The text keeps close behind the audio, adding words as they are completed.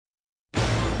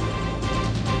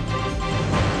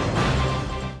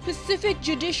Pacific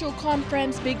Judicial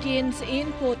Conference begins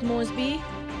in Port Moresby.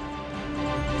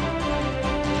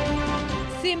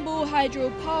 Simbu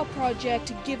hydropower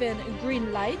project given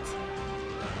green light.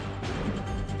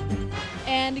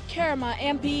 And Kerema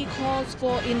MP calls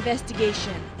for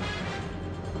investigation.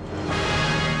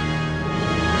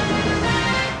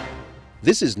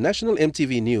 This is National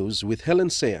EMTV News with Helen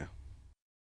Sayer.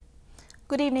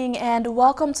 Good evening and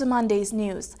welcome to Monday's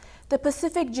news. The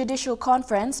Pacific Judicial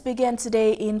Conference began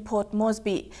today in Port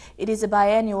Moresby. It is a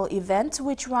biannual event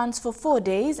which runs for 4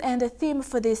 days, and the theme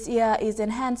for this year is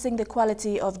enhancing the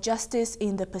quality of justice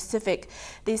in the Pacific.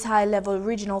 This high-level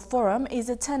regional forum is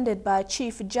attended by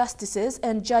chief justices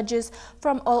and judges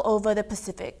from all over the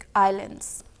Pacific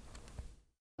Islands.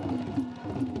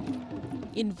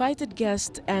 Invited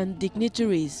guests and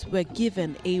dignitaries were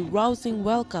given a rousing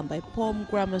welcome by Port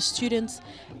Grammar students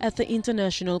at the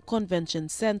International Convention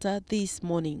Center this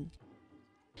morning.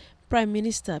 Prime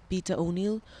Minister Peter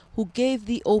O'Neill, who gave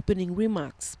the opening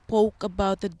remarks, spoke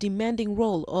about the demanding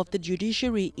role of the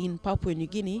judiciary in Papua New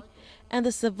Guinea and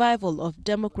the survival of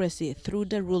democracy through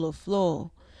the rule of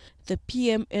law. The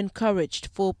PM encouraged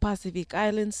for Pacific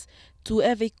Islands to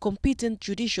have a competent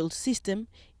judicial system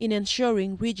in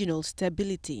ensuring regional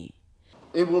stability.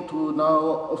 Able to now,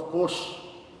 of course,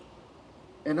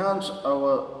 enhance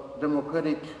our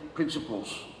democratic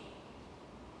principles,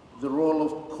 the role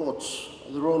of courts,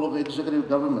 the role of executive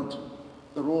government,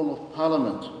 the role of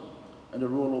parliament, and the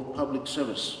role of public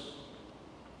service.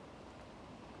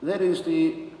 That is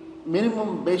the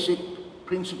minimum basic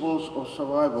principles of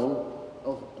survival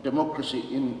of democracy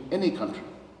in any country.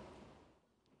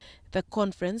 The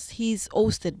conference is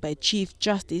hosted by Chief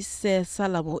Justice Sir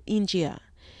Salamo Injia.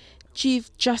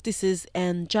 Chief Justices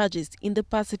and judges in the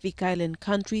Pacific Island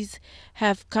countries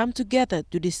have come together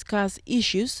to discuss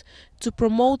issues to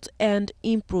promote and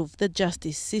improve the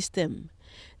justice system.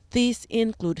 These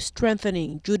include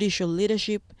strengthening judicial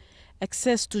leadership,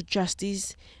 access to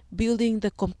justice, building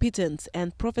the competence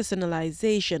and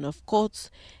professionalization of courts,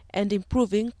 and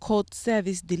improving court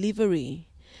service delivery.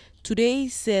 Today,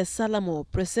 Sir Salamo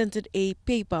presented a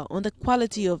paper on the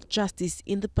quality of justice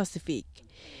in the Pacific.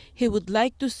 He would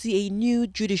like to see a new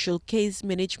judicial case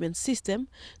management system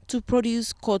to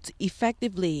produce courts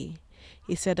effectively.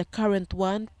 He said the current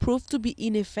one proved to be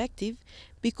ineffective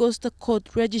because the court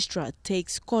registrar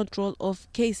takes control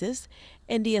of cases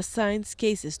and he assigns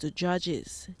cases to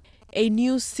judges. A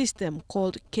new system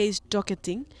called case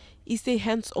docketing is a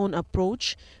hands-on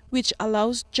approach which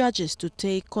allows judges to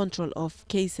take control of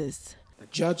cases. The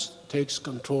judge takes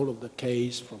control of the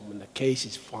case from when the case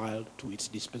is filed to its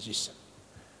disposition.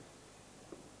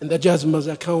 And the judge must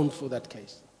account for that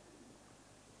case.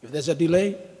 If there's a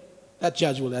delay, that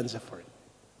judge will answer for it.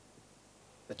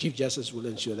 The Chief Justice will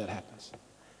ensure that happens.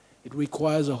 It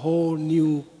requires a whole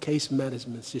new case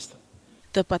management system.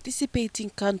 The participating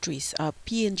countries are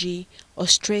PNG,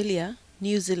 Australia,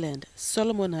 New Zealand,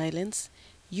 Solomon Islands,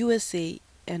 USA,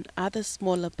 and other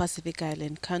smaller Pacific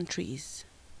Island countries.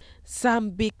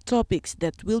 Some big topics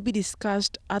that will be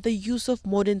discussed are the use of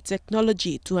modern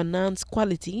technology to enhance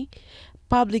quality,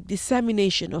 public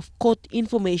dissemination of court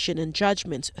information and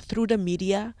judgments through the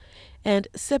media, and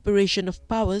separation of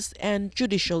powers and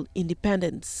judicial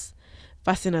independence.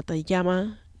 Fasinata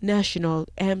Yama, National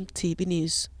EMTV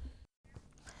News.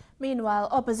 Meanwhile,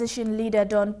 opposition leader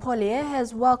Don Pollier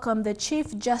has welcomed the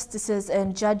chief justices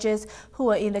and judges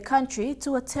who are in the country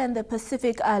to attend the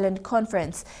Pacific Island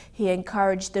Conference. He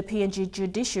encouraged the PNG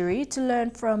judiciary to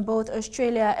learn from both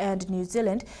Australia and New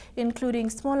Zealand, including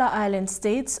smaller island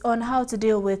states, on how to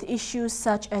deal with issues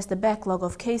such as the backlog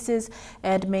of cases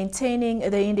and maintaining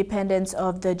the independence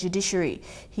of the judiciary.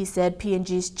 He said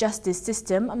PNG's justice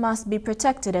system must be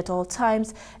protected at all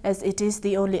times, as it is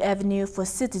the only avenue for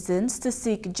citizens to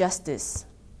seek justice.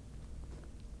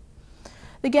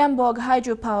 The Gambog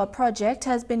hydropower project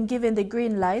has been given the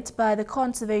green light by the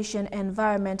Conservation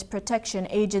Environment Protection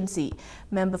Agency.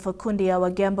 Member for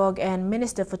Kundiawa Gambog and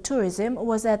Minister for Tourism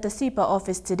was at the SEPA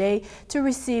office today to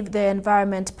receive the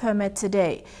environment permit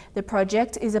today. The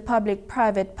project is a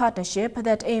public-private partnership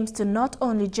that aims to not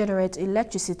only generate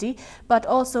electricity but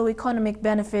also economic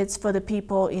benefits for the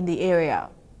people in the area.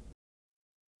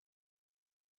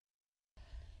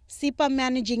 SEPA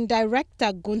Managing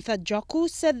Director Gunther Joku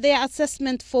said their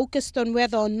assessment focused on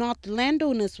whether or not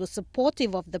landowners were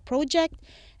supportive of the project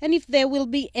and if there will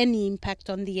be any impact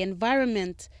on the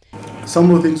environment.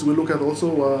 Some of the things we look at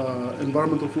also are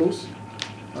environmental flows,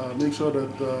 make sure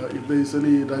that if there is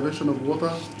any diversion of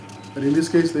water, and in this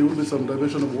case there will be some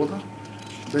diversion of water,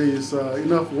 there is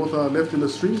enough water left in the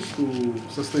streams to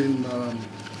sustain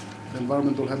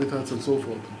environmental habitats and so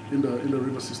forth in the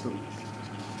river system.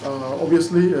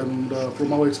 Obviously, and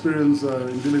from our experience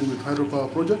in dealing with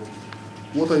hydropower project,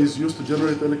 water is used to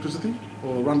generate electricity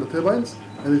or run the turbines,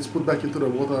 and it's put back into the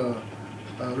water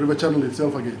river channel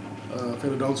itself again,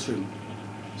 further downstream.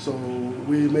 So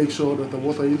we make sure that the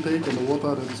water intake and the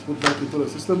water that is put back into the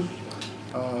system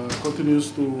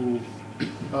continues to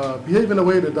behave in a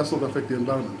way that does not affect the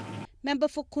environment. Member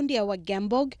for Kundiawa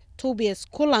Gambog, Tobias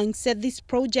Kulang, said this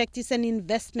project is an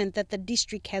investment that the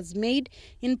district has made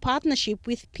in partnership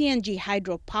with PNG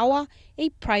Hydropower, a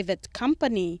private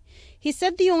company. He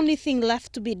said the only thing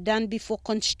left to be done before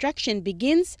construction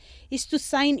begins is to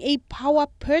sign a power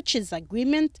purchase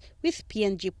agreement with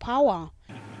PNG Power.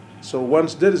 So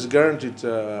once that is guaranteed,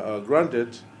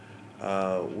 granted,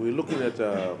 we're looking at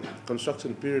a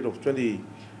construction period of 20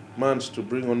 months to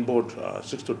bring on board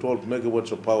 6 to 12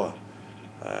 megawatts of power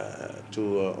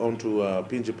onto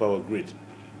PNG Power grid.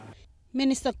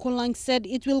 Minister Kulang said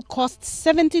it will cost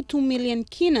 72 million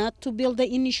kina to build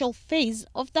the initial phase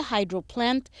of the hydro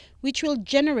plant, which will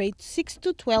generate 6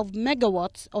 to 12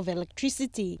 megawatts of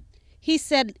electricity. He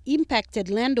said impacted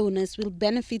landowners will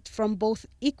benefit from both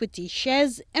equity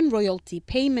shares and royalty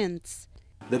payments.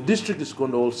 The district is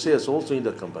going to hold shares also in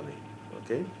the company.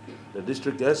 Okay, the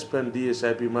district has spent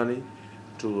DSIP money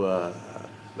to,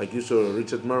 like you saw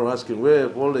Richard Murrow asking, where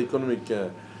have all the economic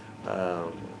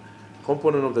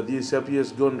component of the DSIP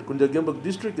has gone. Kundiawa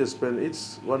district has spent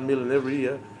its 1 million every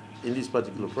year in this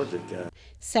particular project.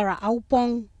 Sarah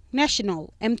Aupong,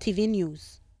 National EMTV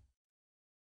News.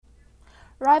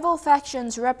 Rival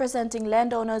factions representing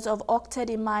landowners of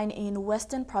Oktedi Mine in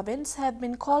Western Province have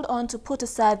been called on to put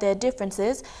aside their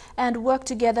differences and work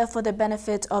together for the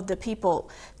benefit of the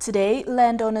people. Today,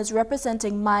 landowners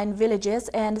representing mine villages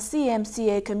and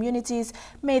CMCA communities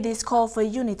made this call for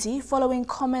unity following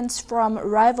comments from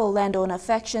rival landowner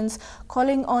factions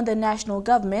calling on the national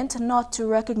government not to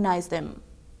recognize them.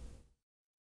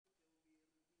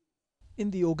 In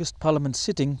the August Parliament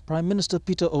sitting, Prime Minister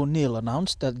Peter O'Neill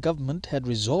announced that government had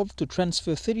resolved to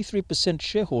transfer 33%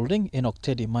 shareholding in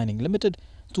Oktedi Mining Limited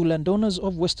to landowners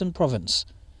of Western Province.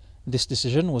 This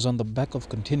decision was on the back of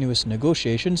continuous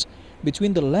negotiations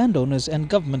between the landowners and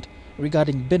government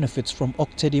regarding benefits from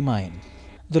Oktedi Mine.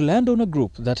 The landowner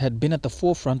group that had been at the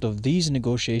forefront of these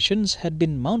negotiations had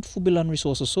been Mount Fubilan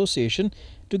Resource Association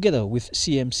together with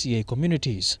CMCA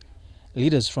communities.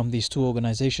 Leaders from these two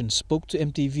organizations spoke to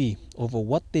MTV over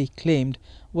what they claimed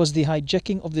was the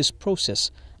hijacking of this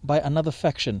process by another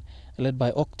faction led by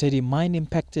Oktedi Mine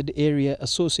Impacted Area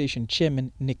Association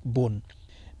Chairman Nick Boone.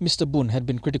 Mr. Boone had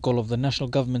been critical of the national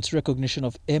government's recognition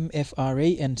of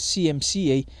MFRA and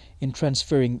CMCA in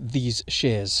transferring these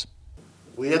shares.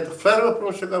 We had the federal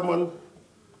approach to government,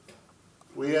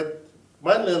 we had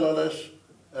mine landowners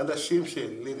and the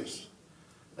CMCA leaders,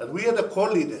 and we had the core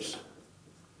leaders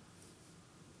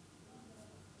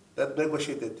that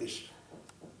negotiated this.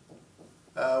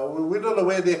 We don't know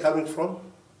where they're coming from,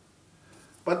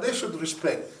 but they should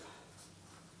respect.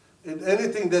 In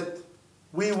anything that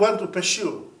we want to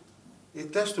pursue,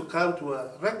 it has to come to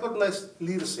a recognized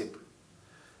leadership.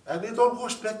 And it all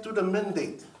goes back to the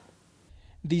mandate.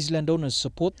 These landowners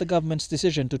support the government's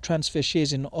decision to transfer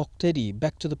shares in Oktedi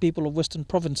back to the people of Western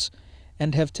Province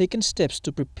and have taken steps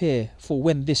to prepare for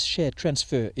when this share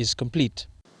transfer is complete.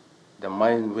 The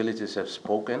mine villages have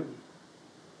spoken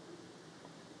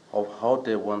of how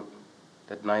they want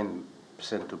that 9%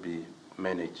 to be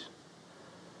managed.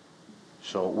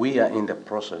 So we are in the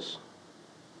process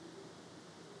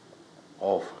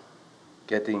of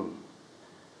getting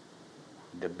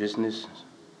the business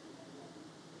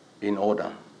in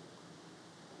order.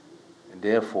 And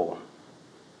therefore,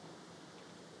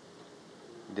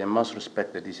 they must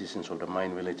respect the decisions of the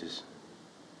mine villages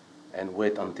and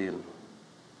wait until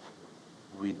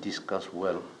we discuss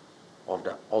well of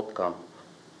the outcome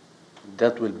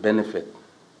that will benefit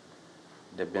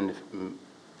the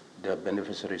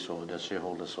beneficiaries or the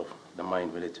shareholders of the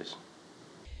mine villages.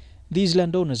 These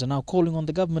landowners are now calling on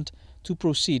the government to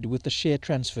proceed with the share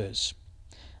transfers.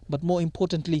 But more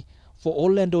importantly, for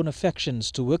all landowner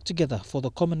factions to work together for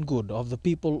the common good of the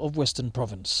people of Western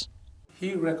Province.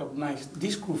 He recognized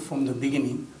this group from the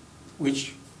beginning,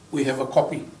 which we have a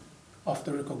copy of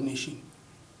the recognition.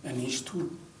 And he stood,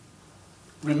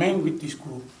 remain with this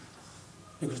group,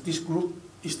 because this group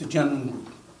is the genuine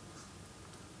group.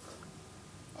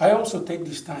 I also take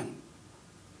this time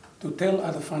to tell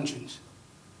other functions,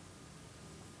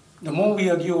 the more we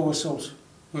argue ourselves,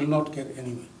 we will not get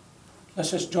anywhere.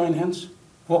 Let's just join hands,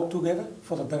 work together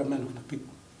for the betterment of the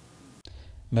people.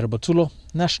 Merabatulo,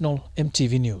 National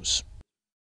EMTV News.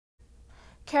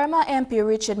 Kerema MP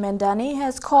Richard Mendani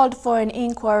has called for an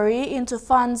inquiry into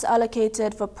funds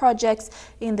allocated for projects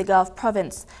in the Gulf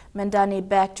province. Mendani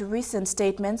backed recent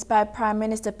statements by Prime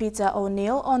Minister Peter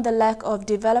O'Neill on the lack of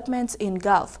development in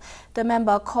Gulf. The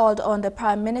member called on the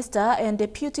Prime Minister and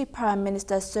Deputy Prime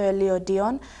Minister Sir Leo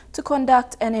Dion to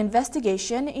conduct an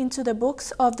investigation into the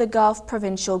books of the Gulf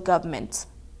provincial government.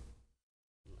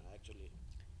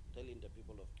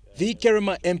 The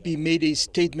Kerema MP made a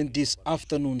statement this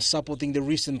afternoon supporting the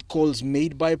recent calls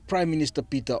made by Prime Minister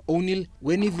Peter O'Neill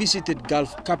when he visited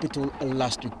Gulf capital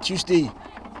last week Tuesday.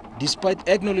 Despite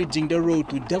acknowledging the road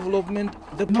to development,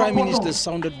 the Prime Minister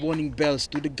sounded warning bells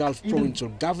to the Gulf provincial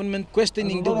government,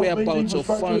 questioning the whereabouts of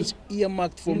funds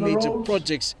earmarked for major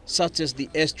projects such as the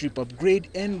airstrip upgrade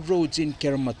and roads in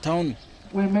Kerema town.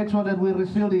 We made sure that we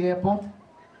reseal the airport.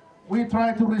 We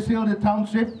tried to reseal the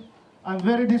township. I'm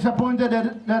very disappointed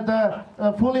that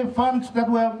the fully funds that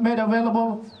were made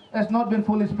available has not been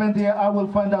fully spent here. I will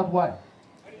find out why.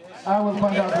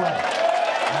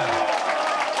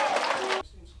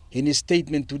 In his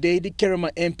statement today, the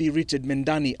Kerema MP Richard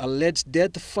Mendani alleged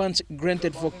that funds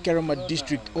granted for Kerema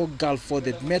district or Gulf for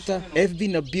that matter have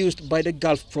been abused by the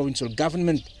Gulf provincial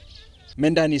government.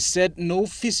 Mendani said no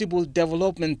feasible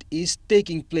development is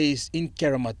taking place in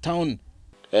Kerema town.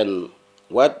 And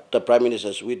what the Prime Minister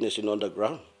is witnessing on the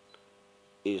ground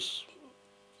is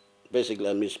basically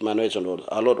a mismanagement of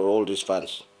a lot of all these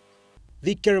funds.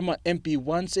 The Kerema MP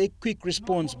wants a quick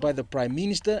response by the Prime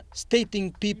Minister,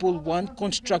 stating people want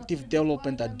constructive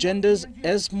development agendas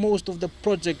as most of the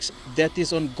projects that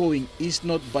is ongoing is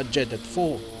not budgeted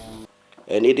for.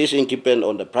 And it is incumbent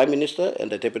on the Prime Minister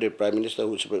and the Deputy Prime Minister,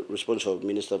 who is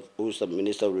the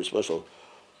minister responsible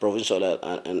provincial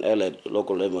and allied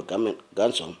local level government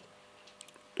council,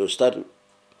 to start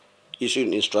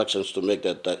issuing instructions to make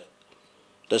that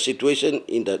the situation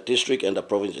in the district and the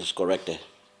province is corrected.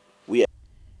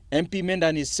 MP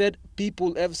Mendani said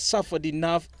people have suffered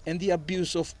enough and the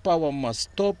abuse of power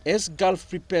must stop as Gulf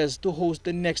prepares to host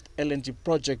the next LNG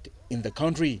project in the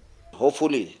country.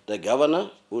 Hopefully the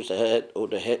governor, who's the head of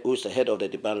the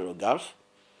Department of Gulf,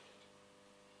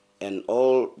 and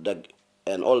all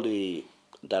the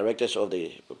directors of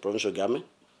the provincial government,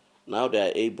 now they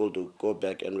are able to go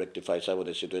back and rectify some of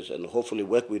the situations and hopefully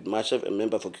work with myself, a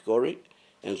member for Kikori,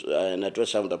 and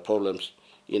address some of the problems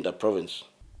in the province.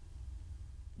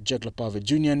 Jack Lapave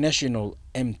Jr., National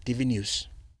EMTV News.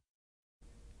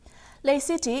 Ley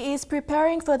City is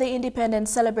preparing for the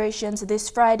independence celebrations this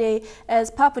Friday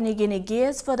as Papua New Guinea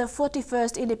gears for the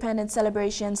 41st independence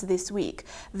celebrations this week.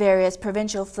 Various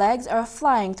provincial flags are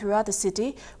flying throughout the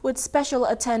city with special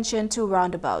attention to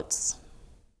roundabouts.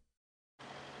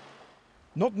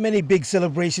 Not many big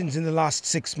celebrations in the last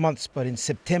 6 months, but in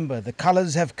September the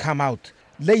colours have come out.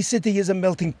 Ley City is a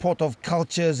melting pot of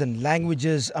cultures and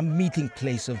languages, a meeting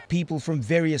place of people from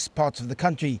various parts of the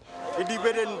country.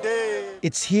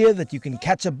 It's here that you can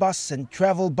catch a bus and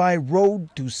travel by road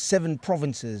to 7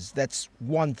 provinces. That's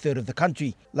 1/3 of the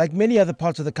country. Like many other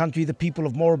parts of the country, the people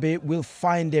of Moresby will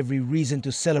find every reason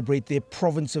to celebrate their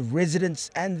province of residence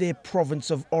and their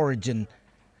province of origin.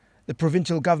 The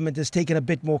provincial government has taken a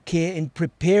bit more care in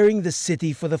preparing the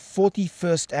city for the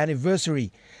 41st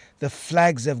anniversary. The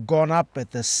flags have gone up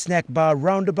at the snack bar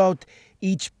roundabout,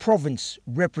 each province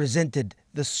represented.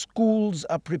 The schools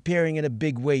are preparing in a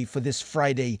big way for this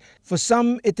Friday. For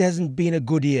some, it hasn't been a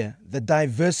good year. The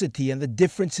diversity and the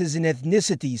differences in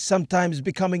ethnicity sometimes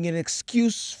becoming an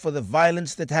excuse for the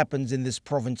violence that happens in this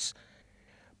province.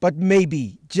 But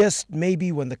maybe, just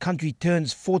maybe, when the country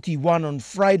turns 41 on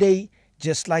Friday,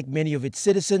 just like many of its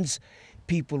citizens,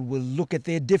 people will look at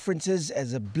their differences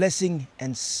as a blessing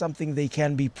and something they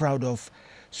can be proud of.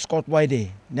 Scott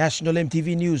Waide, National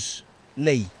EMTV News,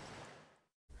 Ley.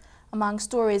 Among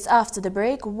stories after the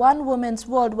break, one woman's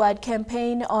worldwide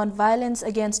campaign on violence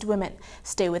against women.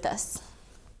 Stay with us.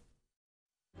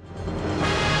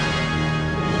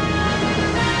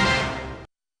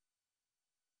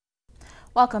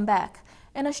 Welcome back.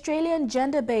 An Australian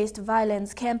gender-based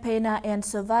violence campaigner and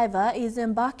survivor is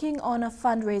embarking on a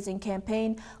fundraising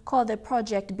campaign called the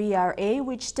Project BRA,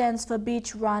 which stands for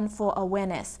Beach Run for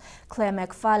Awareness. Claire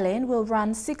McFarlane will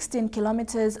run 16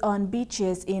 kilometers on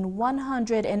beaches in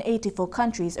 184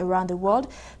 countries around the world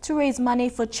to raise money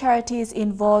for charities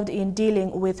involved in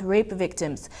dealing with rape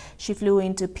victims. She flew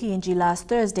into PNG last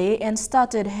Thursday and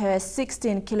started her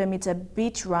 16-kilometer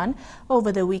beach run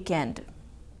over the weekend.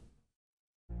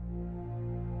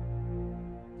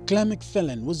 Claire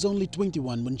McFarlane was only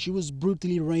 21 when she was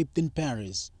brutally raped in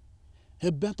Paris.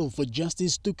 Her battle for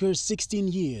justice took her 16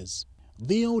 years.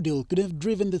 The ordeal could have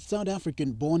driven the South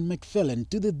African-born McFarlane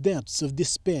to the depths of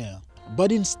despair.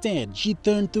 But instead, she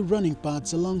turned to running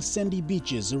paths along sandy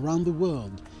beaches around the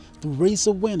world to raise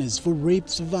awareness for rape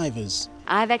survivors.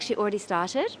 I've actually already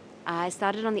started. I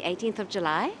started on the 18th of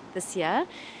July this year.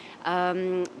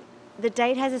 The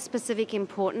date has a specific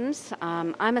importance.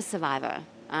 I'm a survivor.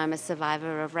 I'm a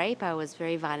survivor of rape. I was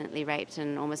very violently raped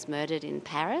and almost murdered in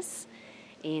Paris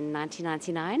in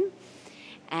 1999.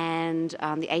 And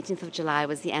the 18th of July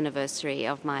was the anniversary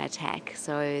of my attack.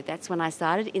 So that's when I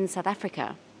started in South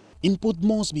Africa. In Port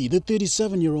Moresby, the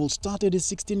 37-year-old started a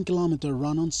 16-kilometer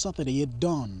run on Saturday at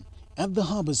dawn at the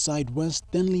Harborside West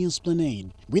Stanley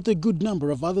Esplanade with a good number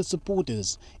of other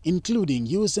supporters, including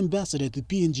U.S. Ambassador to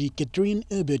PNG Catherine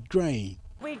Herbert-Gray.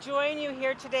 We join you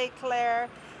here today, Claire,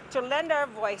 to lend our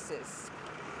voices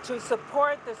to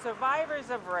support the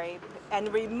survivors of rape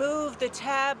and remove the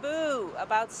taboo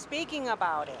about speaking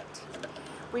about it.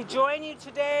 We join you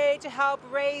today to help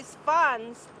raise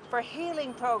funds for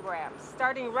healing programs,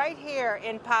 starting right here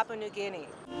in Papua New Guinea.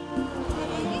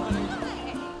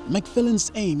 McFarlane's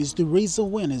aim is to raise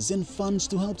awareness and funds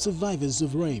to help survivors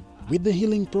of rape with the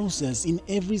healing process in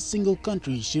every single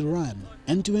country she ran,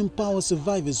 and to empower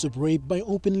survivors of rape by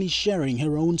openly sharing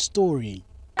her own story.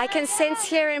 I can sense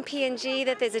here in PNG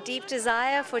that there's a deep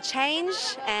desire for change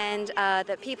and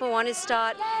that people want to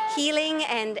start healing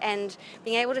and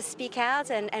being able to speak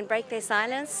out and break their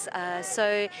silence.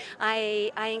 So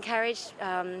I encourage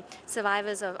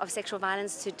survivors of sexual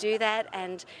violence to do that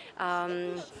and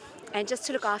just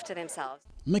to look after themselves.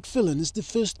 McFarlane is the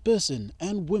first person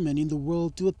and woman in the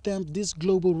world to attempt this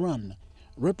global run,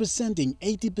 representing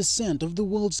 80% of the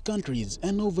world's countries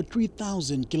and over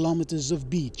 3,000 kilometers of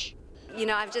beach. You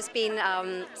know, I've just been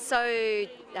so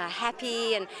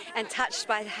happy and touched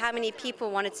by how many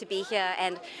people wanted to be here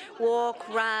and walk,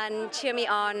 run, cheer me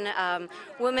on,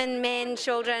 women, men,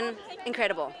 children,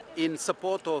 incredible. In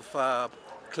support of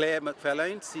Claire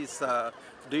McFarlane, she's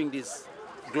doing this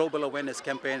global awareness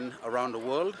campaign around the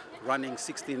world, running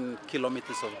 16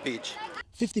 kilometers of beach.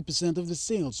 50% of the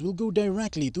sales will go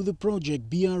directly to the Project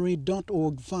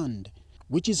BRA.org fund,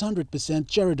 which is 100%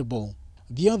 charitable.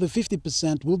 The other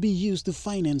 50% will be used to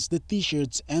finance the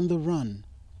t-shirts and the run.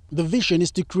 The vision is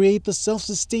to create a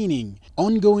self-sustaining,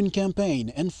 ongoing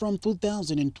campaign, and from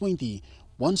 2020,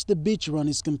 once the beach run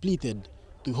is completed,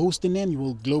 to host an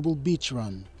annual global beach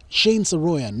run. Shane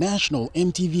Saroya, National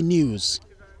EMTV News.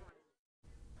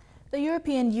 The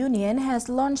European Union has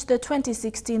launched the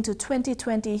 2016 to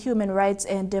 2020 Human Rights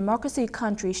and Democracy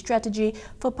Country Strategy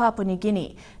for Papua New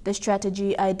Guinea. The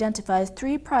strategy identifies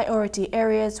 3 priority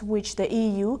areas which the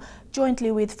EU,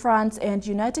 jointly with France and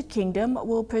United Kingdom,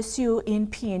 will pursue in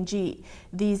PNG.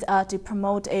 These are to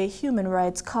promote a human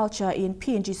rights culture in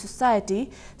PNG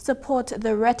society, support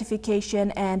the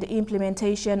ratification and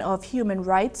implementation of human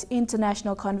rights,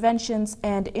 international conventions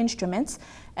and instruments,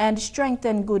 and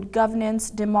strengthen good governance,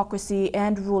 democracy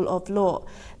and rule of law.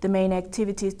 The main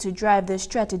activities to drive the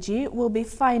strategy will be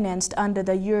financed under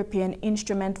the European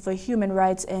Instrument for Human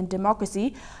Rights and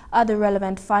Democracy, other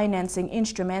relevant financing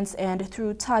instruments, and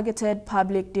through targeted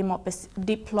public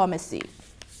diplomacy.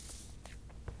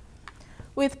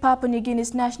 With Papua New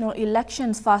Guinea's national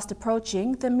elections fast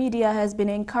approaching, the media has been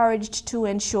encouraged to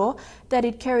ensure that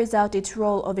it carries out its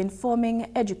role of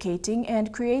informing, educating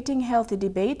and creating healthy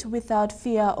debate without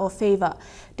fear or favor.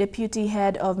 Deputy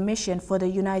Head of Mission for the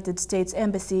United States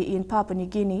Embassy in Papua New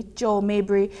Guinea, Joel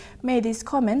Mabry, made these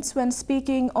comments when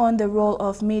speaking on the role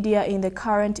of media in the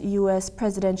current U.S.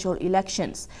 presidential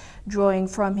elections. Drawing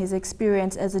from his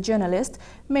experience as a journalist,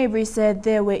 Mabry said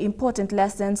there were important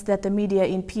lessons that the media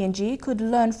in PNG could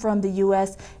learn from the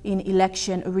U.S. in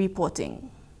election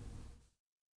reporting.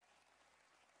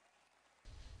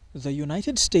 The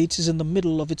United States is in the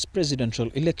middle of its presidential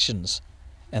elections,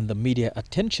 and the media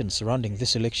attention surrounding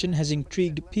this election has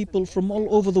intrigued people from all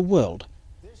over the world.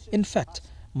 In fact,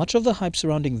 much of the hype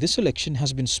surrounding this election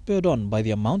has been spurred on by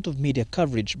the amount of media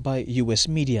coverage by U.S.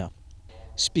 media.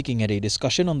 Speaking at a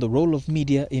discussion on the role of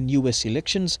media in U.S.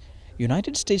 elections,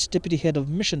 United States Deputy Head of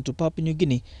Mission to Papua New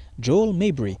Guinea, Joel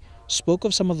Mabry, spoke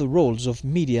of some of the roles of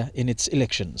media in its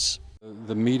elections.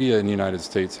 The media in the United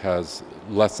States has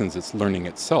lessons it's learning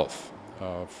itself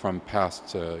from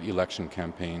past election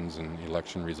campaigns and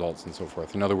election results and so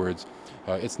forth. In other words,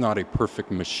 it's not a perfect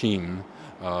machine.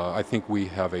 I think we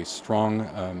have a strong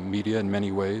media in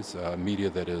many ways, media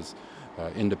that is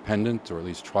independent, or at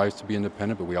least tries to be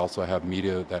independent, but we also have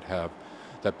media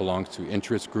that belongs to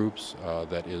interest groups,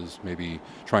 that is maybe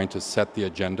trying to set the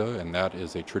agenda, and that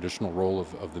is a traditional role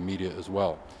of the media as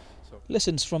well.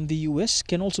 Lessons from the U.S.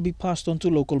 can also be passed on to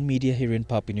local media here in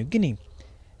Papua New Guinea.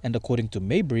 And according to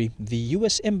Mabry, the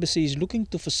U.S. Embassy is looking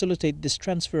to facilitate this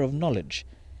transfer of knowledge.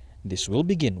 This will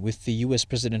begin with the U.S.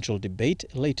 presidential debate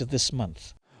later this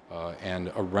month.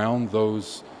 And around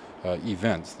those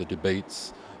events, the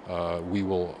debates, we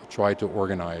will try to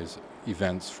organize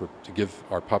events to give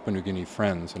our Papua New Guinea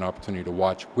friends an opportunity to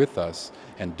watch with us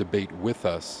and debate with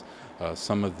us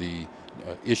some of the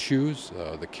issues,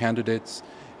 the candidates,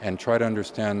 and try to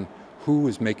understand who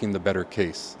is making the better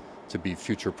case to be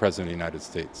future President of the United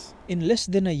States. In less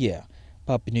than a year,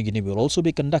 Papua New Guinea will also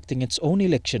be conducting its own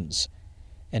elections.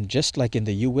 And just like in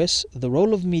the US, the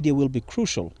role of media will be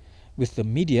crucial, with the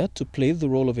media to play the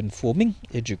role of informing,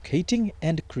 educating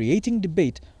and creating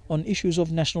debate on issues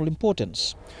of national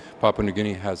importance. Papua New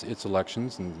Guinea has its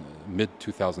elections in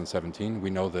mid-2017. We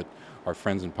know that our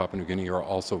friends in Papua New Guinea are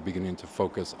also beginning to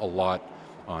focus a lot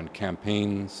on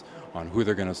campaigns, on who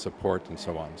they're going to support and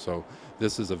so on. So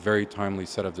this is a very timely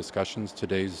set of discussions.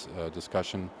 Today's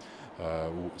discussion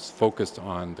was focused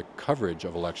on the coverage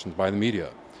of elections by the media.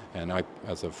 And I,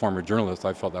 as a former journalist,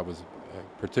 I felt that was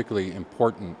a particularly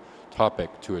important topic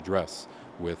to address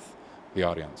with the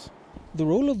audience. The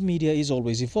role of media is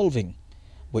always evolving.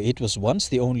 Where it was once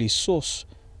the only source,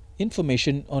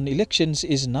 information on elections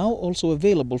is now also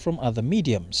available from other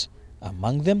mediums,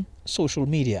 among them social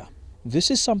media.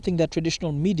 This is something that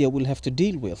traditional media will have to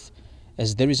deal with,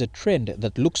 as there is a trend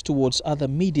that looks towards other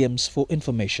mediums for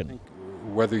information.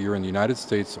 Whether you're in the United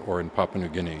States or in Papua New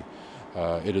Guinea,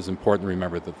 it is important to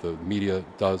remember that the media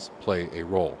does play a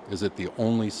role. Is it the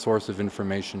only source of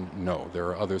information? No. There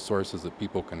are other sources that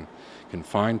people can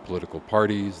find, political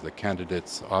parties, the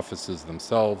candidates' offices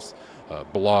themselves,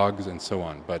 blogs, and so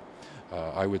on. But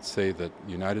I would say that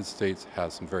the United States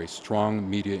has some very strong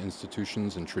media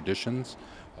institutions and traditions.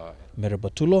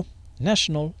 Merabatulo,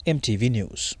 National EMTV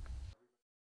News.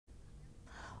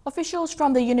 Officials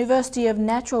from the University of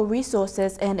Natural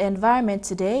Resources and Environment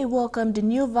today welcomed the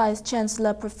new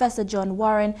Vice-Chancellor Professor John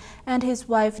Warren and his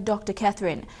wife Dr.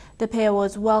 Catherine. The pair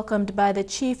was welcomed by the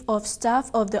Chief of Staff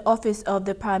of the Office of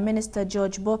the Prime Minister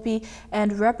George Bopi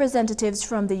and representatives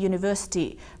from the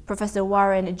university. Professor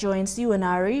Warren joins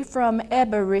UNRE from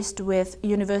Aberystwyth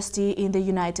University in the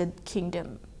United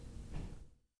Kingdom.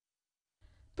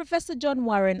 Professor John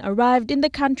Warren arrived in the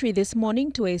country this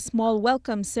morning to a small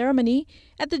welcome ceremony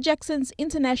at the Jackson's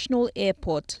International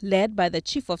Airport, led by the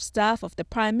Chief of Staff of the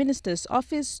Prime Minister's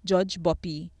Office, George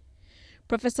Bopi.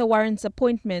 Professor Warren's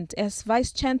appointment as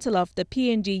Vice-Chancellor of the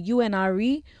PNG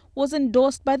UNRE was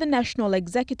endorsed by the National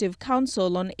Executive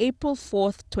Council on April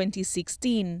 4,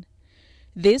 2016.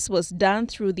 This was done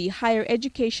through the Higher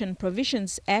Education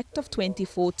Provisions Act of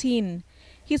 2014.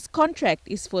 His contract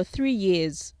is for 3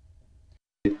 years.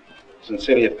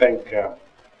 Sincerely thank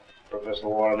Professor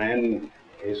Warren and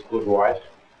his good wife,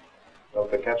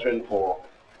 Dr. Catherine, for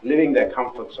leaving the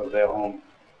comforts of their home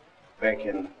back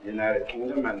in the United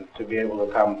Kingdom and to be able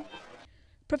to come.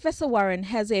 Professor Warren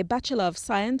has a Bachelor of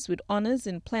Science with honours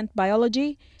in plant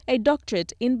biology, a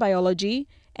doctorate in biology,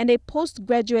 and a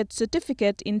postgraduate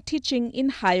certificate in teaching in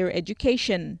higher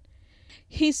education.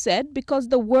 He said because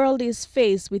the world is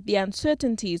faced with the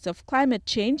uncertainties of climate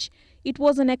change, it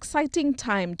was an exciting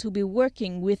time to be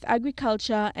working with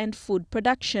agriculture and food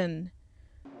production.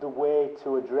 The way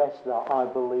to address that, I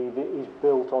believe, is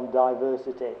built on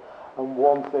diversity. And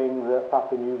one thing that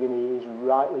Papua New Guinea is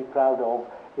rightly proud of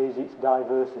is its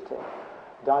diversity.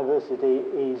 Diversity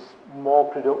is more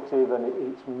productive and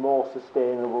it's more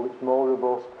sustainable, it's more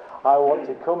robust. I want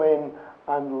to come in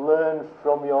and learn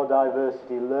from your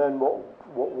diversity, learn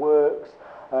what works,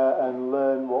 and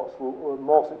learn what's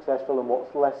more successful and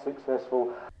what's less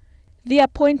successful. The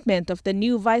appointment of the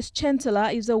new Vice-Chancellor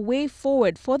is a way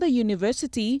forward for the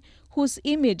university, whose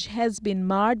image has been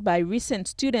marred by recent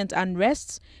student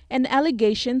unrests and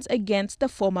allegations against the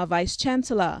former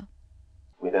Vice-Chancellor.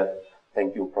 With that,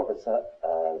 thank you, Professor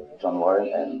John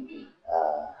Warren, and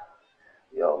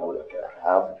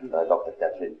Dr.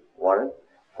 Catherine Warren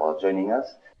for joining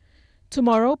us.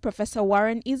 Tomorrow, Professor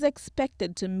Warren is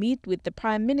expected to meet with the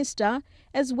Prime Minister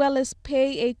as well as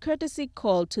pay a courtesy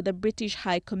call to the British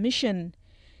High Commission.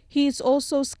 He is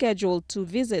also scheduled to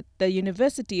visit the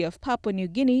University of Papua New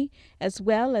Guinea as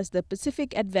well as the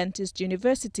Pacific Adventist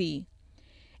University.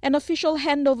 An official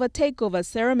handover-takeover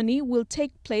ceremony will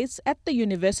take place at the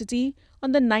university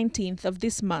on the 19th of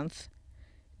this month.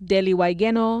 Deli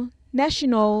Waigeno,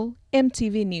 National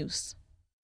EMTV News.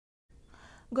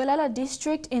 Golala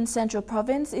district in Central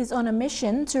Province is on a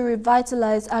mission to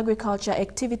revitalize agriculture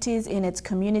activities in its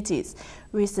communities.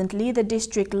 Recently, the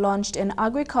district launched an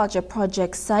agriculture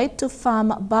project site to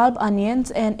farm bulb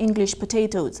onions and English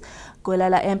potatoes.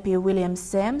 Golala MP William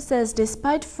Sam says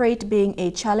despite freight being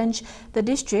a challenge, the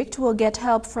district will get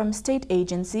help from state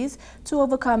agencies to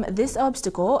overcome this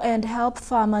obstacle and help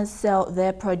farmers sell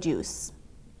their produce.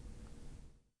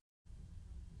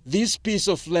 This piece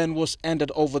of land was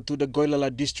handed over to the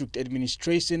Golala District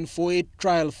Administration for a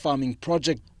trial farming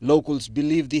project. Locals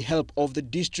believe the help of the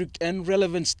district and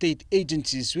relevant state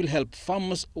agencies will help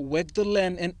farmers work the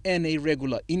land and earn a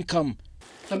regular income.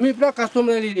 Kami pula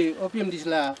customary opium dis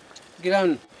la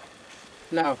ground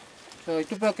now. So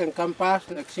itu pula kan kampas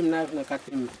nak simnaf nak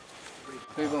katim.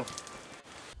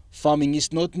 Farming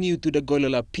is not new to the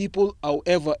Golala people.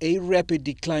 However, a rapid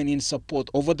decline in support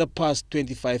over the past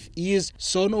 25 years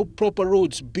saw no proper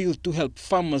roads built to help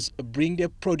farmers bring their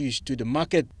produce to the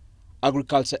market.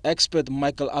 Agriculture expert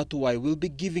Michael Atuwai will be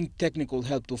giving technical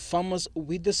help to farmers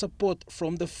with the support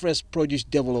from the Fresh Produce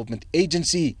Development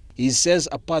Agency. He says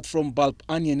apart from bulb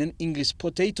onion and English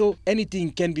potato,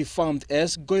 anything can be farmed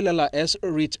as Golala has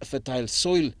rich fertile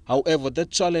soil. However, the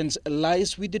challenge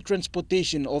lies with the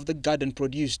transportation of the garden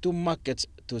produce to markets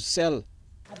to sell.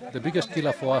 The biggest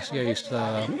killer for us here is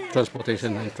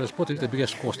transportation, and transport is the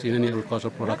biggest cost in any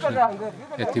agricultural production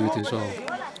activity. So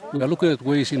we are looking at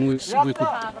ways in which we could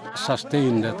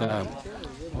sustain that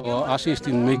or assist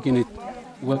in making it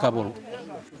workable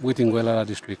within Golala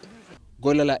district.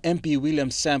 Golala MP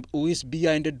William Samp, who is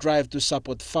behind the drive to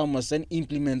support farmers and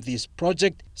implement this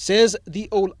project, says the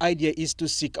whole idea is to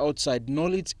seek outside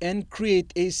knowledge and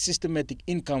create a systematic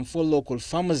income for local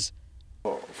farmers.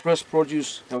 Fresh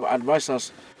Produce have advised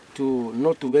us to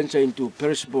not to venture into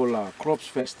perishable crops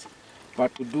first,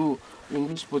 but to do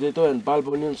English potato and bulb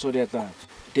onion so that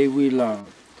they will,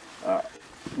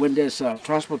 when there's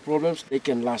transport problems, they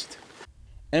can last.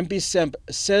 MP Samp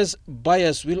says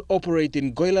buyers will operate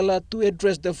in Golala to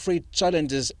address the freight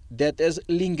challenges that has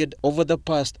lingered over the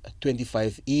past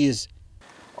 25 years.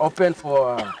 Open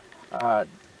for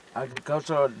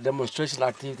agricultural demonstration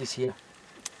activities here.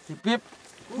 Hip hip.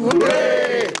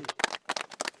 Hooray!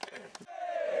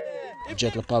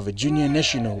 Jet Lapave Jr.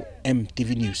 National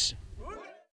MTV News.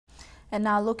 And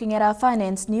now looking at our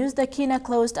finance news, the Kina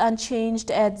closed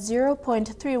unchanged at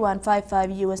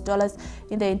 $0.3155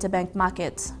 in the interbank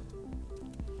market.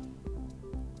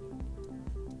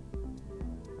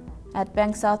 At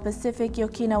Bank South Pacific, your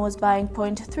Kina was buying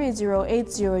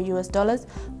 $0.3080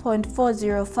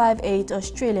 $0.4058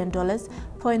 Australian dollars,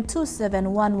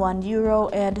 $0.2711 euro,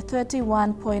 and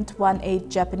 31.18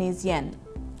 Japanese yen.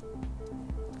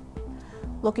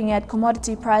 Looking at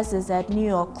commodity prices at New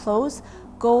York close,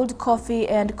 gold, coffee,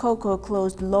 and cocoa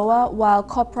closed lower, while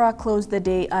copra closed the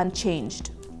day unchanged.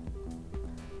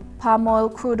 Palm oil,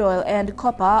 crude oil, and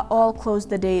copper all closed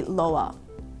the day lower.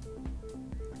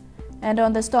 And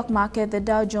on the stock market, the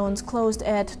Dow Jones closed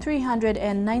at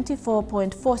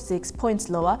 394.46 points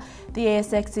lower. The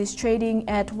ASX is trading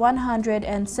at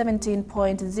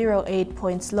 117.08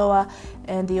 points lower,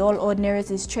 and the All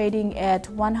Ordinaries is trading at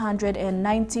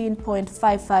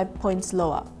 119.55 points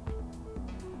lower.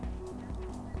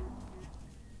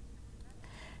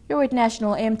 You're with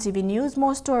National MTV News.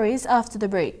 More stories after the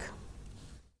break.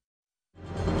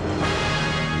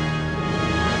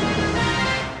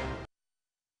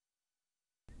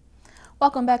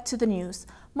 Welcome back to the news.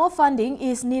 More funding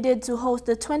is needed to host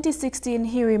the 2016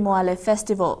 Hiri Moale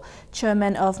Festival.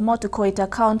 Chairman of Motukoita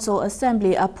Council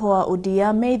Assembly Apoa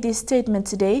Udia made this statement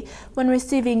today when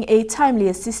receiving a timely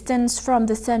assistance from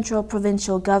the Central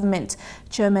Provincial Government.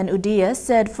 Chairman Udia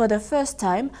said for the first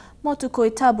time,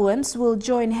 Motukoitabuans will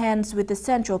join hands with the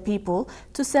Central people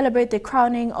to celebrate the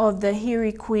crowning of the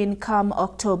Hiri Queen come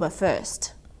October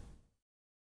 1st.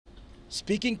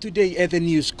 Speaking today at the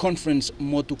news conference,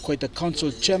 Motukoita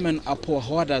Council Chairman Apo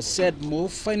Hwada said more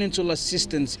financial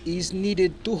assistance is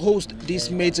needed to host this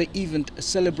major event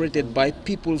celebrated by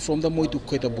people from the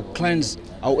Motukoita Book clans.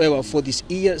 However, for this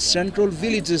year, central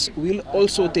villages will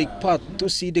also take part to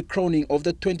see the crowning of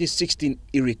the 2016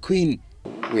 Hiri Queen.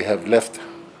 We have left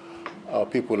our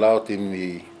people out in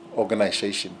the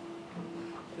organization,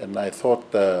 and I thought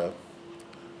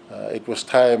it was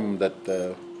time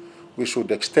that we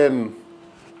should extend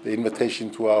the invitation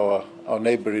to our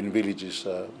neighboring villages,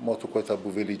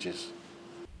 Motukoitabu villages.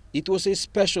 It was a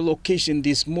special occasion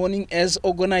this morning as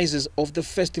organizers of the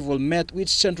festival met with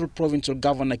Central Provincial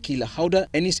Governor Kila Hauda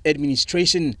and his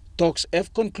administration. Talks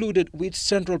have concluded with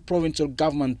Central Provincial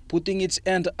Government putting its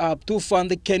hand up to fund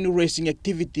the canoe racing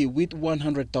activity with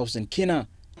 100,000 kina.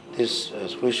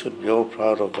 We should be all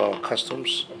proud of our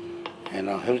customs and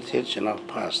our heritage and our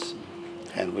past.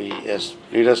 And we, as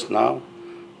leaders now,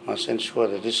 must ensure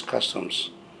that these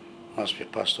customs must be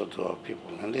passed on to our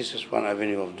people. And this is one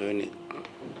avenue of doing it.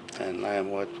 And I am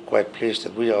quite pleased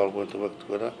that we are all going to work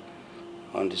together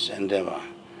on this endeavor.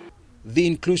 The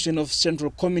inclusion of central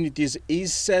communities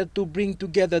is said to bring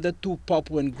together the two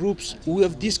Papuan groups who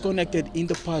have disconnected in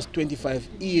the past 25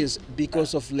 years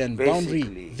because of land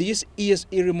boundary. This year's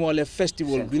Irimoale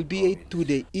Festival will be a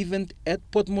two-day event at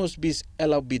Port Moresby's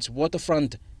Ella Beach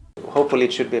waterfront. Hopefully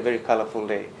it should be a very colorful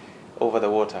day over the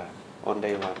water on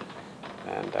day one.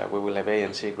 And we will have A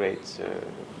and C grades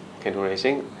canoe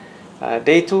racing.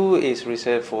 Day two is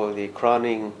reserved for the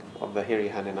crowning of the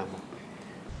Hiri Hanenama.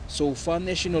 So far,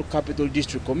 National Capital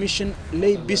District Commission,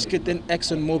 Lay Biscuit and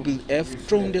ExxonMobil have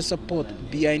thrown their support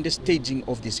behind the staging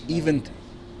of this event.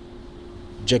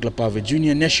 Jack Lapave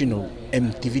Jr., National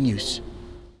MTV News.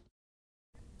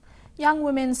 Young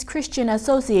Women's Christian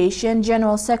Association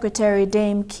General Secretary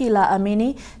Dame Kila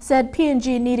Amini said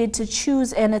PNG needed to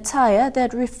choose an attire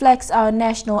that reflects our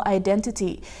national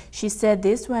identity. She said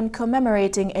this when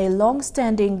commemorating a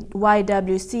long-standing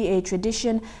YWCA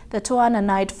tradition, the Toana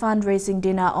Night fundraising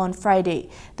dinner on Friday.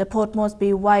 The Port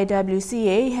Moresby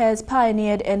YWCA has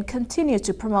pioneered and continues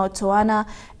to promote Toana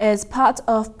as part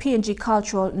of PNG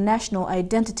cultural national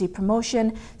identity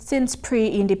promotion since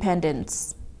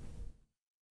pre-independence.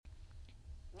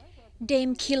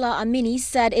 Dame Kila Amini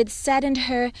said it saddened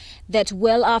her that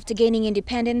well after gaining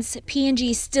independence,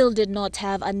 PNG still did not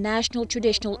have a national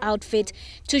traditional outfit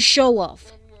to show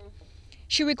off.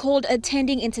 She recalled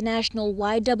attending international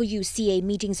YWCA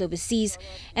meetings overseas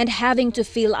and having to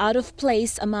feel out of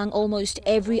place among almost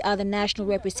every other national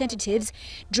representatives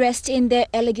dressed in their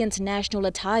elegant national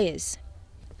attires.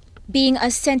 Being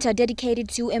a center dedicated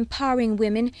to empowering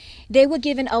women, they were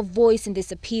given a voice in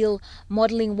this appeal,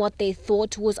 modeling what they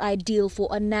thought was ideal for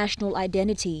a national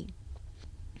identity.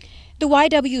 The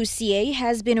YWCA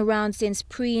has been around since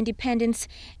pre-independence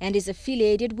and is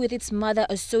affiliated with its mother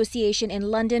association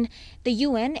in London, the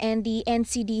UN and the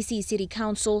NCDC City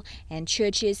Council and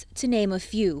churches, to name a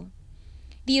few.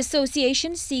 The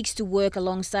association seeks to work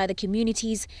alongside the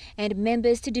communities and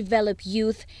members to develop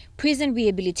youth, prison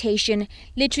rehabilitation,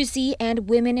 literacy and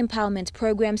women empowerment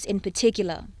programs in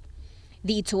particular.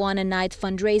 The Toana Night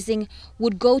fundraising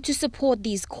would go to support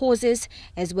these causes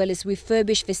as well as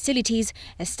refurbish facilities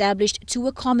established to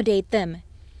accommodate them.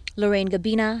 Lorraine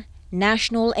Gabina,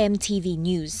 National MTV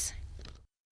News.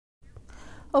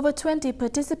 Over 20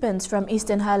 participants from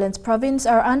Eastern Highlands Province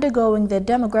are undergoing the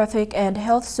Demographic and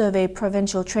Health Survey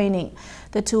provincial training.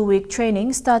 The two-week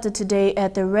training started today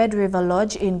at the Red River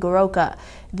Lodge in Goroka.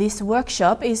 This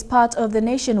workshop is part of the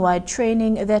nationwide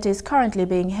training that is currently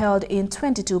being held in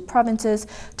 22 provinces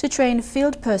to train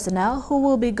field personnel who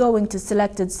will be going to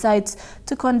selected sites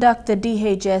to conduct the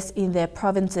DHS in their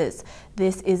provinces.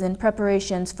 This is in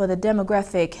preparations for the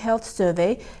Demographic Health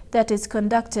Survey that is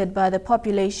conducted by the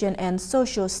Population and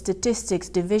Social Statistics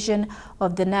Division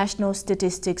of the National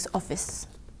Statistics Office.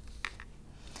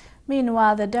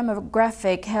 Meanwhile, the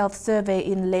Demographic Health Survey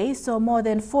in Ley saw more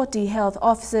than 40 health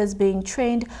officers being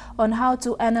trained on how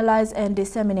to analyze and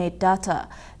disseminate data.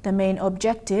 The main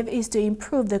objective is to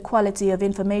improve the quality of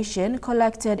information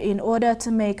collected in order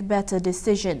to make better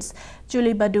decisions.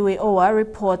 Julie Badui Owa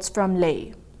reports from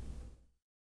Ley.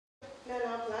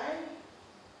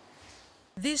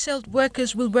 These health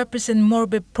workers will represent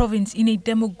Moresby Province in a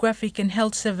demographic and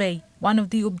health survey. One of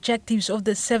the objectives of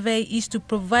the survey is to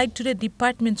provide to the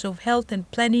Departments of Health and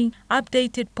Planning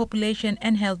updated population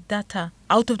and health data.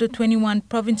 Out of the 21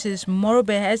 provinces,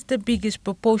 Moresby has the biggest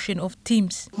proportion of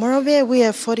teams. Moresby, we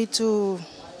have 42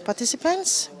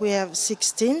 participants. We have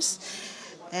 6 teams,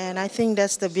 and I think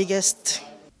that's the biggest.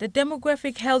 The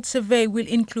demographic health survey will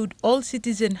include all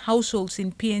citizen households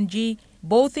in PNG,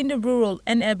 both in the rural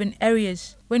and urban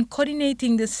areas. When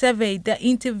coordinating the survey, the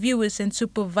interviewers and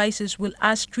supervisors will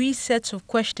ask 3 sets of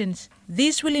questions.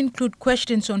 These will include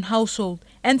questions on household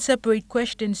and separate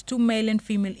questions to male and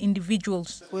female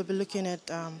individuals. We'll be looking at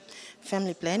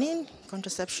family planning,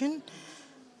 contraception,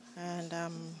 and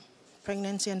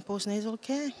pregnancy and postnatal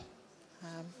care,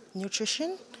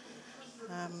 nutrition,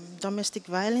 domestic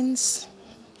violence,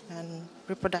 and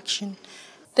reproduction.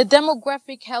 The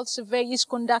Demographic Health Survey is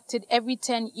conducted every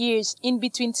 10 years in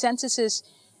between censuses.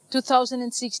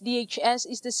 2006 DHS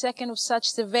is the second of such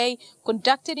survey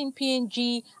conducted in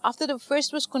PNG after the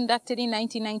first was conducted in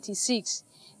 1996.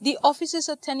 The officers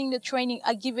attending the training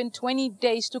are given 20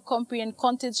 days to comprehend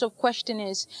contents of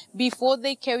questionnaires before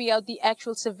they carry out the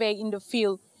actual survey in the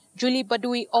field. Julie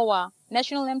Badui Owa,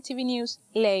 National MTV News,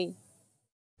 Ley.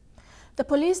 The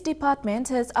police department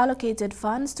has allocated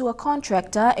funds to a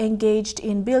contractor engaged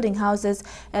in building houses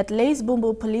at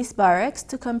Simbu Police Barracks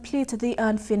to complete the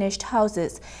unfinished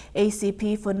houses.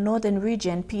 ACP for Northern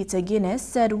Region Peter Guinness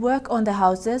said work on the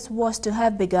houses was to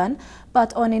have begun,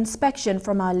 but on inspection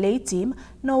from our lay team,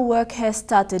 no work has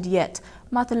started yet.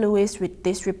 Martha Lewis with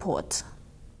this report.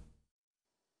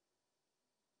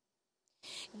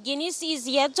 Guinness is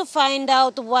yet to find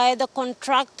out why the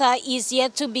contractor is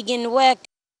yet to begin work.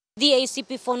 The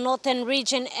ACP for Northern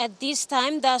Region at this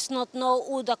time does not know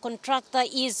who the contractor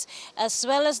is, as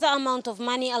well as the amount of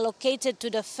money allocated to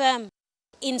the firm.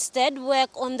 Instead, work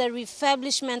on the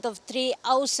refurbishment of 3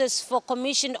 houses for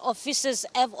commissioned officers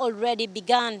have already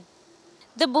begun.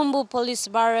 The Bumbu Police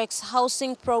Barracks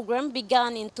housing program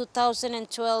began in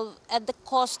 2012 at the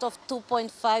cost of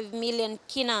 2.5 million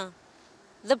kina.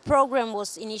 The program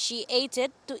was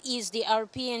initiated to ease the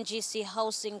RPNGC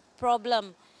housing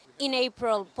problem. In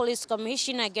April, Police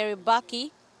Commissioner Gary Baki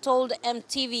told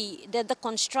EMTV that the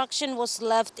construction was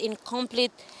left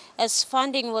incomplete as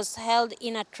funding was held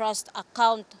in a trust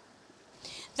account.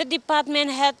 The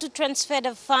department had to transfer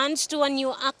the funds to a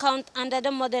new account under the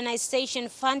modernization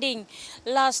funding.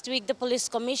 Last week, the Police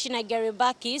Commissioner Gary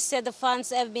Baki said the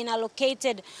funds have been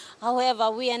allocated.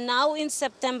 However, we are now in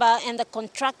September and the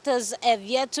contractors have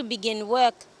yet to begin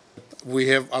work. We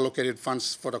have allocated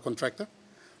funds for the contractor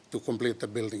to complete the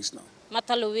buildings now.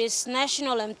 Mata Luis,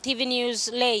 National EMTV News,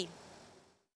 Lay.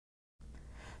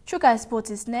 Chukai Sports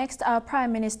is next. Our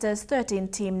Prime Minister's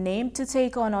 13th team named to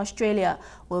take on Australia.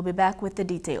 We'll be back with the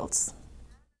details.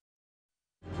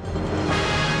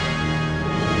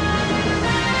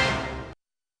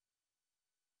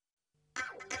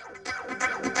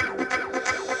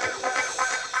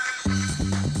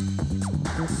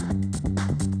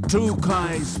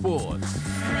 Chukai Sports.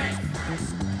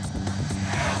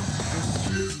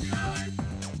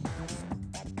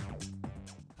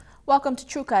 Welcome to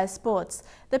Chukai Sports.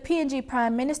 The PNG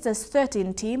Prime Minister's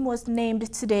 13th team was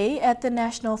named today at the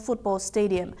National Football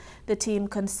Stadium. The team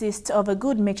consists of a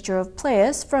good mixture of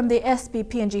players from the SP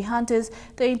PNG Hunters,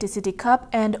 the Intercity Cup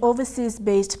and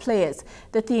overseas-based players.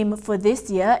 The theme for this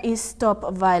year is Stop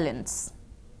Violence.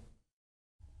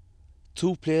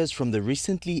 2 players from the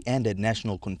recently ended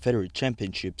National Confederate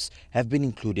Championships have been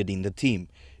included in the team.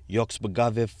 Yoks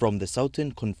Bagave from the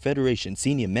Southern Confederation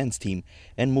Senior Men's Team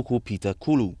and Muku Peter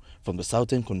Kulu from the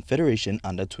Southern Confederation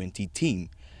Under-20 team.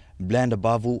 Blanda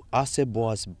Bavu, Ase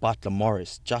Boas, Butler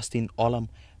Morris, Justin Olam,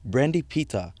 Brandy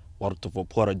Peter, Wartofo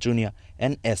Pora Jr.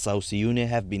 and Esau Siune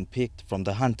have been picked from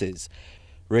the Hunters.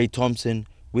 Ray Thompson,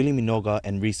 Willie Minoga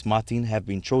and Reese Martin have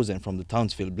been chosen from the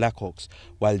Townsville Blackhawks,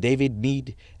 while David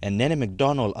Mead and Nene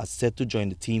McDonald are set to join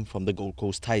the team from the Gold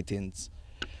Coast Titans.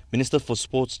 Minister for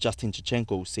Sports Justin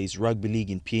Chichenko says rugby league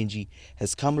in PNG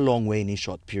has come a long way in a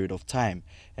short period of time,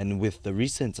 and with the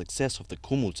recent success of the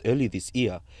Kumuls early this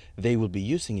year, they will be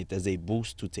using it as a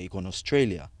boost to take on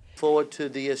Australia. Forward to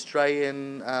the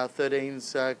Australian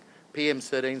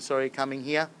PM13 coming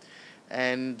here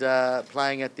and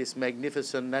playing at this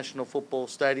magnificent National Football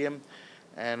Stadium,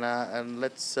 and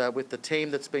let's with the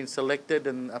team that's been selected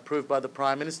and approved by the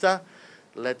Prime Minister,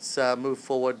 let's move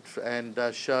forward and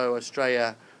show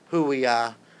Australia who we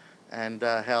are and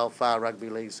how far rugby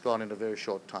league's gone in a very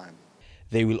short time.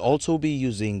 They will also be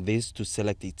using this to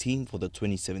select a team for the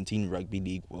 2017 Rugby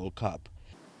League World Cup.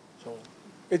 So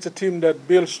it's a team that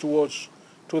builds towards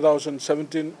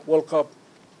 2017 World Cup.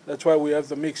 That's why we have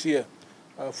the mix here.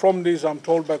 From this, I'm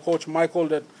told by Coach Michael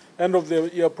that end of the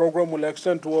year program will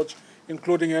extend towards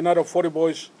including another 40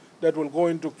 boys that will go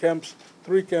into camps,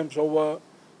 3 camps over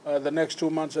the next 2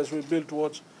 months as we build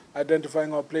towards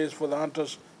identifying our players for the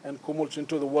Hunters and Kumuls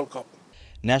into the World Cup.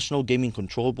 National Gaming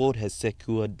Control Board has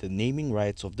secured the naming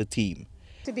rights of the team.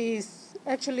 To be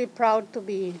actually proud to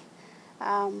be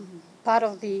part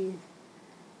of the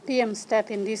PM stat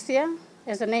in this year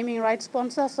as a naming rights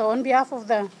sponsor. So on behalf of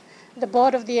the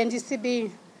board of the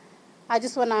NGCB, I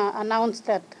just want to announce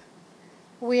that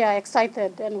we are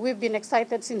excited, and we've been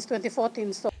excited since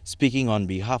 2014. So. Speaking on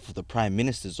behalf of the Prime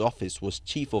Minister's office was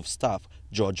Chief of Staff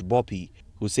George Boppy,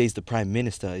 who says the Prime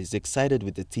Minister is excited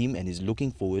with the team and is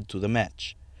looking forward to the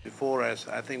match. Before us,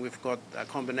 I think we've got a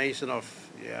combination of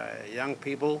young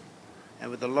people and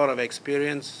with a lot of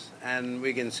experience, and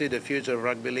we can see the future of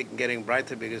rugby league getting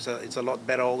brighter because it's a lot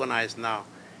better organized now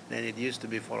than it used to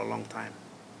be for a long time.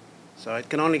 So it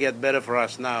can only get better for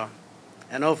us now,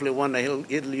 and hopefully one day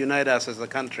it'll unite us as a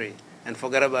country and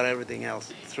forget about everything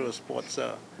else through sport.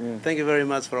 So thank you very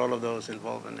much for all of those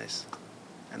involved in this.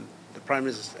 And the Prime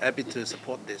Minister is happy to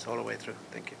support this all the way through.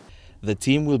 Thank you. The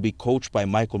team will be coached by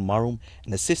Michael Marum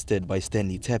and assisted by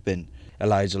Stanley Teppen.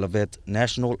 Elijah Lavet,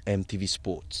 National EMTV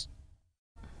Sports.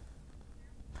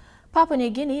 Papua New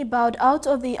Guinea bowed out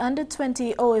of the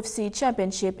Under-20 OFC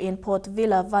Championship in Port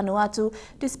Vila, Vanuatu,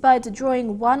 despite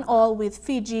drawing 1-1 with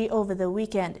Fiji over the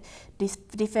weekend.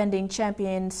 Defending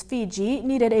champions Fiji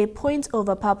needed a point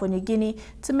over Papua New Guinea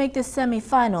to make the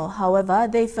semi-final. However,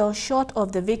 they fell short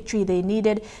of the victory they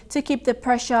needed to keep the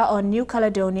pressure on New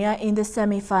Caledonia in the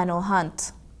semi-final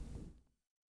hunt.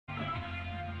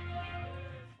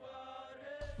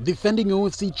 Defending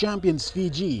OFC champions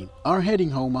Fiji are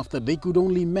heading home after they could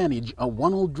only manage a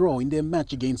 1-1 draw in their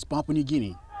match against Papua New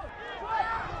Guinea.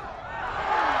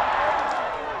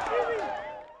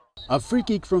 A free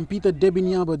kick from Peter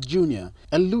Debinyaba Jr.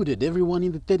 eluded everyone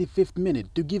in the 35th minute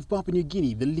to give Papua New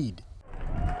Guinea the lead.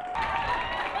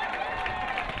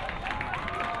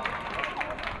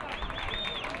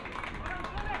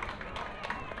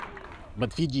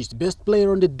 But Fiji's best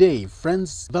player on the day,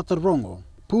 Franz Vatarongo,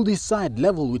 pulled his side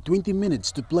level with 20 minutes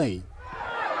to play.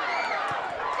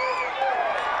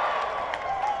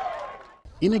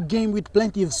 In a game with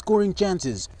plenty of scoring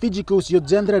chances, Fiji coach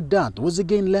Yodzendra Dutt was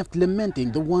again left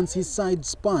lamenting the ones his side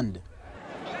spawned.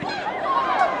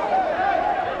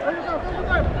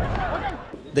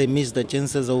 They missed the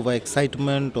chances over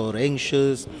excitement or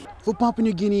anxious. For Papua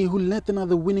New Guinea, who let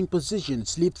another winning position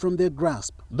slip from their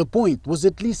grasp, the point was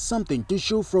at least something to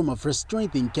show from a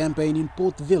frustrating campaign in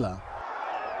Port Vila.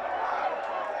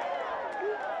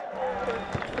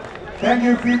 Thank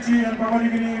you, Fiji and Papua New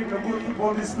Guinea, for good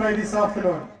football display this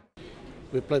afternoon.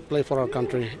 We play for our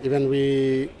country. Even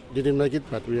we didn't make it,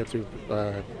 but we have to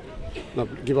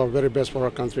give our very best for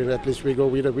our country. At least we go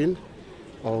with a win,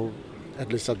 or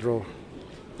at least a draw.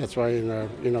 That's why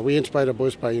we inspire the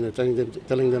boys by telling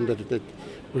them that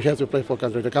we have to play for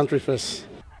the country first.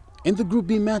 In the Group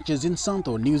B matches in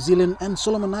Santo, New Zealand and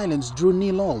Solomon Islands drew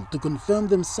 0-0 to confirm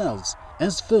themselves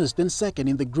as first and second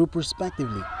in the group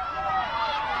respectively.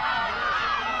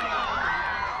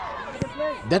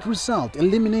 That result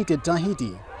eliminated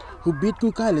Tahiti, who beat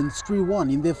Cook Islands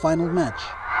 3-1 in their final match.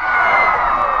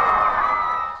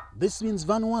 This means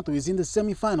Vanuatu is in the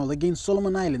semi-final against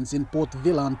Solomon Islands in Port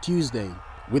Vila on Tuesday,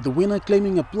 with the winner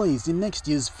claiming a place in next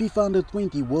year's FIFA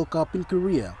Under-20 World Cup in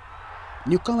Korea.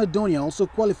 New Caledonia also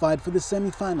qualified for the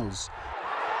semi-finals.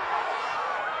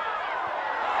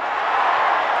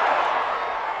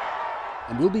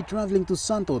 And will be traveling to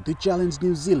Santo to challenge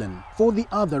New Zealand for the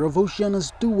other of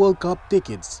Oceania's 2 World Cup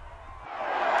tickets.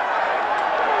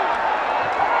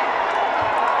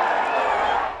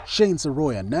 Shane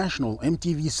Saroya, National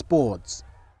EMTV Sports.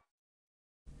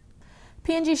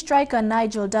 PNG striker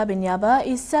Nigel Dabinyaba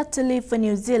is set to leave for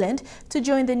New Zealand to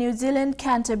join the New Zealand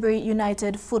Canterbury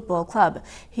United Football Club.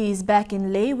 He is back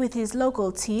in Lae with his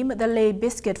local team, the Lae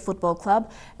Biscuit Football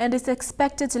Club, and is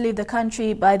expected to leave the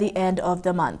country by the end of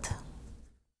the month.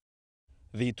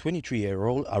 The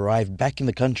 23-year-old arrived back in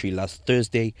the country last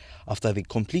Thursday after the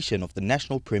completion of the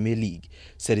National Premier League,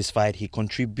 satisfied he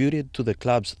contributed to the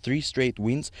club's 3 straight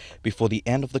wins before the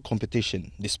end of the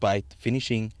competition, despite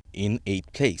finishing in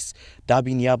 8th place.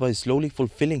 Dabinyaba is slowly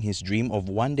fulfilling his dream of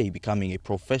one day becoming a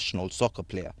professional soccer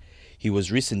player. He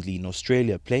was recently in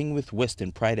Australia playing with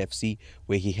Western Pride FC,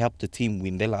 where he helped the team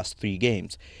win their last 3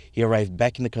 games. He arrived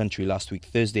back in the country last week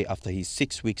Thursday after his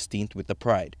 6-week stint with the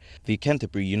Pride. The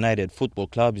Canterbury United Football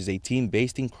Club is a team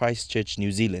based in Christchurch,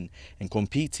 New Zealand, and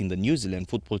competes in the New Zealand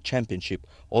Football Championship,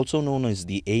 also known as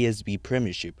the ASB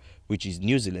Premiership, which is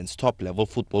New Zealand's top-level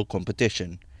football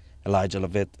competition. Elijah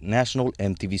Lavet, National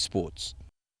EMTV Sports.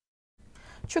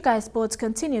 Trukai Sports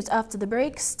continues after the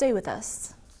break. Stay with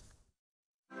us.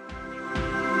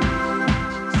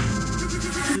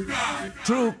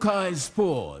 Trukai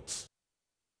Sports.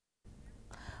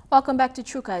 Welcome back to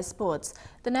Trukai Sports.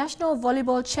 The National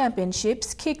Volleyball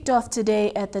Championships kicked off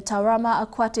today at the Taurama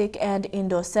Aquatic and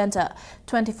Indoor Center.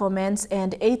 24 men's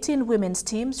and 18 women's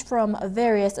teams from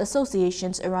various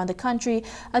associations around the country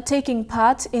are taking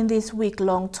part in this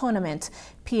week-long tournament.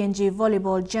 PNG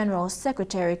Volleyball General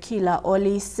Secretary Kila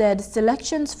Oli said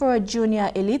selections for a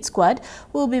junior elite squad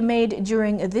will be made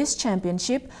during this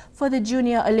championship for the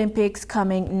Junior Olympics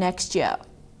coming next year.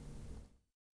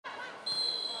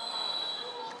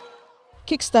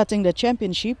 Kickstarting the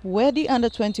championship were the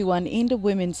under-21 in the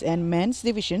women's and men's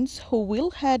divisions, who will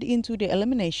head into the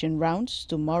elimination rounds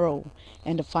tomorrow,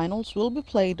 and the finals will be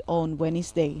played on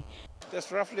Wednesday. There's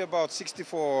roughly about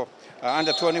 64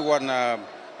 under-21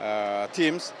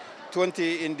 teams,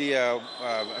 20 in the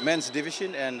men's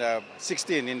division and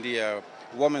 16 in the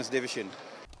women's division.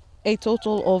 A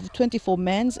total of 24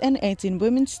 men's and 18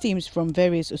 women's teams from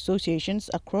various associations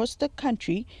across the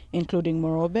country, including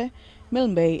Moresby,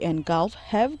 Milne Bay and Gulf,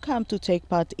 have come to take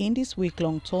part in this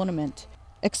week-long tournament.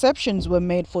 Exceptions were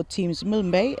made for teams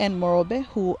Milne and Morobe,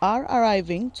 who are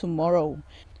arriving tomorrow.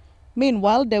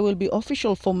 Meanwhile, there will be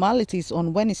official formalities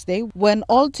on Wednesday when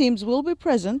all teams will be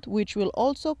present, which will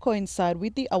also coincide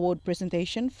with the award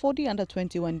presentation for the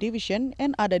Under-21 division,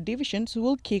 and other divisions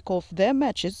will kick off their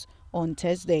matches on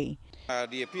Thursday.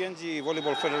 The PNG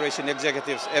Volleyball Federation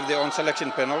executives have their own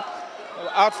selection panel.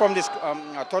 Out from this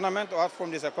tournament, or out from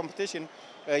this competition,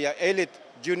 elite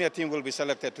junior team will be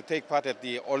selected to take part at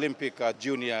the Olympic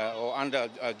junior or under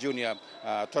junior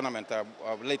tournament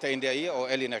later in the year or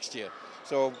early next year.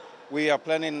 So we are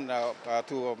planning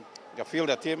to field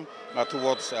a team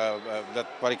towards that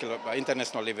particular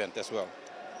international event as well.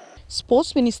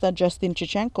 Sports Minister Justin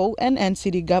Chichenko and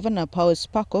NCD Governor Powers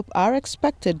Pakop are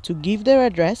expected to give their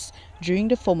address during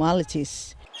the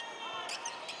formalities.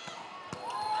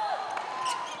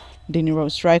 Dini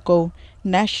Rose Raiko,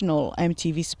 National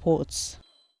EMTV Sports.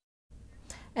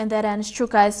 And that ends True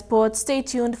Kai Sports. Stay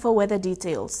tuned for weather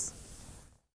details.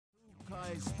 True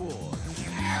Kai Sports.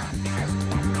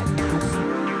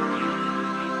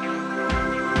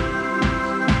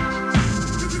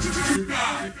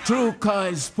 True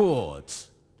Kai Sports.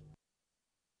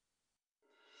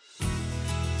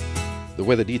 The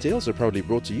weather details are proudly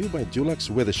brought to you by Dulux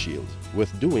Weather Shield,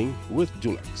 with doing with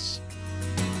Dulux.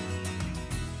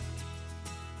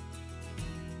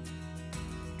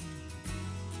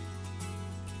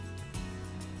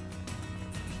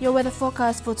 Your weather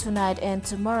forecast for tonight and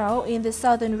tomorrow: in the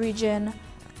southern region,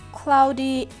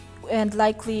 cloudy and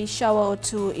likely shower or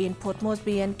two in Port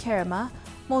Moresby and Kerema,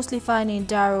 mostly fine in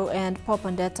Daru and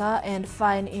Popondetta, and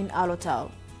fine in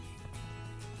Alotau.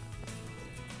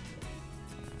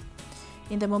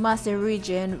 In the Momase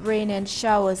region, rain and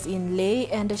showers in Ley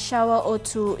and a shower or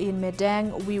two in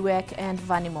Medang, Wewak and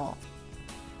Vanimo.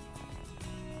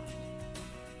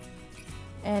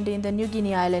 And in the New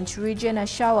Guinea Islands region, a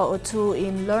shower or two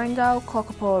in Lorengau,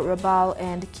 Kokopo, Rabaul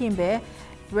and Kimbe,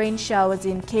 rain showers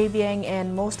in Kavieng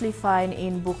and mostly fine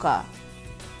in Buka.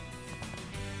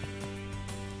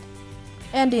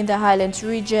 And in the Highlands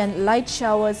region, light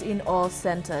showers in all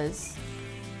centers.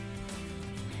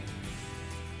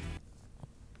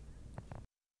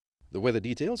 The weather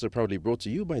details are proudly brought to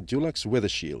you by Dulux Weather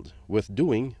Shield, with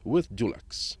doing with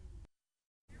Dulux.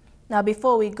 Now,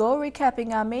 before we go,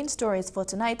 recapping our main stories for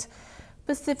tonight: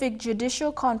 Pacific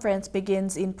Judicial Conference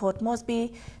begins in Port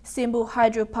Moresby, Simbu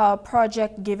hydropower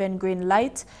project given green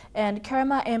light, and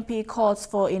Kerema MP calls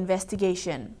for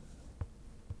investigation.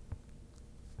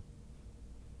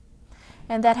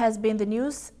 And that has been the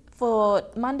news for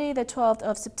Monday, the 12th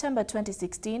of September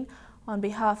 2016. On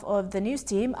behalf of the news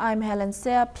team, I'm Helen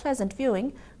Seah. Pleasant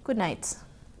viewing. Good night.